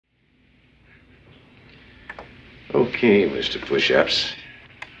Okay, Mr. Push-Ups.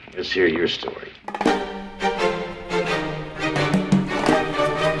 Let's hear your story.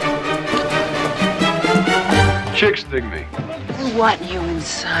 Chicks dig me. I want you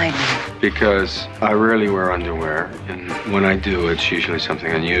inside me. Because I rarely wear underwear, and when I do, it's usually something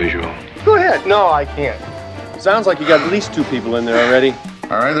unusual. Go ahead. No, I can't. Sounds like you got at least 2 people in there already.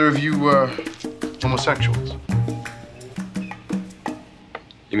 Are either of you, homosexuals?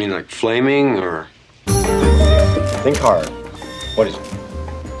 You mean like flaming, or? Think hard. What is it?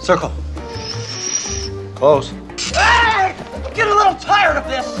 Circle. Close. Hey! I'm getting a little tired of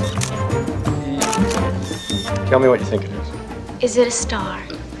this. Tell me what you think it is. Is it a star?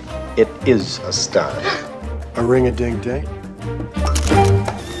 It is a star. A ring-a-ding-ding.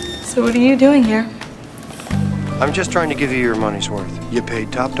 So what are you doing here? I'm just trying to give you your money's worth. You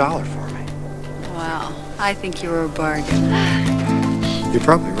paid top dollar for me. Well, I think you were a bargain. You're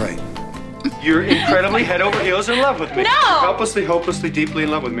probably right. You're incredibly head over heels in love with me. No! Helplessly, hopelessly, deeply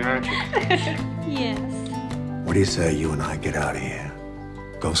in love with me, aren't you? Yes. What do you say you and I get out of here?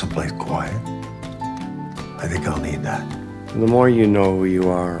 Go someplace quiet? I think I'll need that. The more you know who you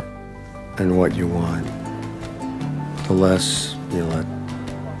are and what you want, the less you let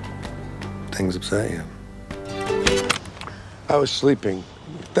things upset you. I was sleeping.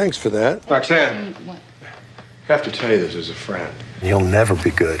 Thanks for that. Roxanne. What? I have to tell you this as a friend. You'll never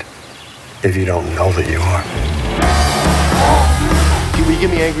be good if you don't know that you are. You get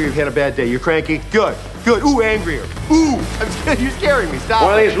me angry if you had a bad day. You're cranky? Good. Good. Ooh, angrier. Ooh, you're scaring me. Stop.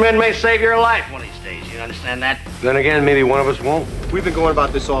 One of these men may save your life one of these days. You understand that? Then again, maybe one of us won't. We've been going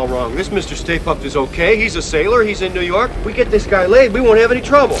about this all wrong. This Mr. Stay-Puft is okay. He's a sailor. He's in New York. We get this guy laid, we won't have any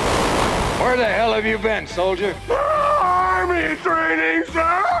trouble. Where the hell have you been, soldier? Army training,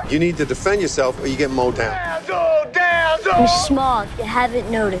 sir! You need to defend yourself or you get mowed down. You're small if you haven't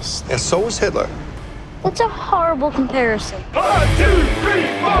noticed. And so was Hitler. That's a horrible comparison. 1, 2, 3,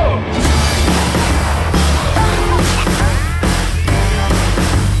 4!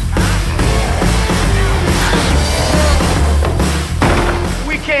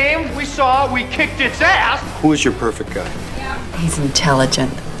 We came, we saw, we kicked its ass. Who is your perfect guy? He's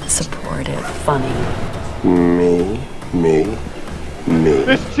intelligent, supportive, funny. Me.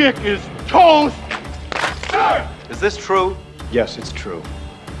 This chick is toast! Sir! Is this true? Yes, it's true.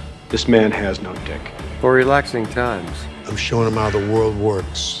 This man has no dick. For relaxing times. I'm showing him how the world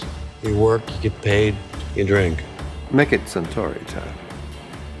works. You work, you get paid, you drink. Make it Centauri time.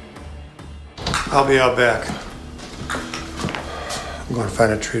 I'll be out back. I'm going to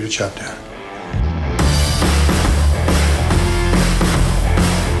find a tree to chop down.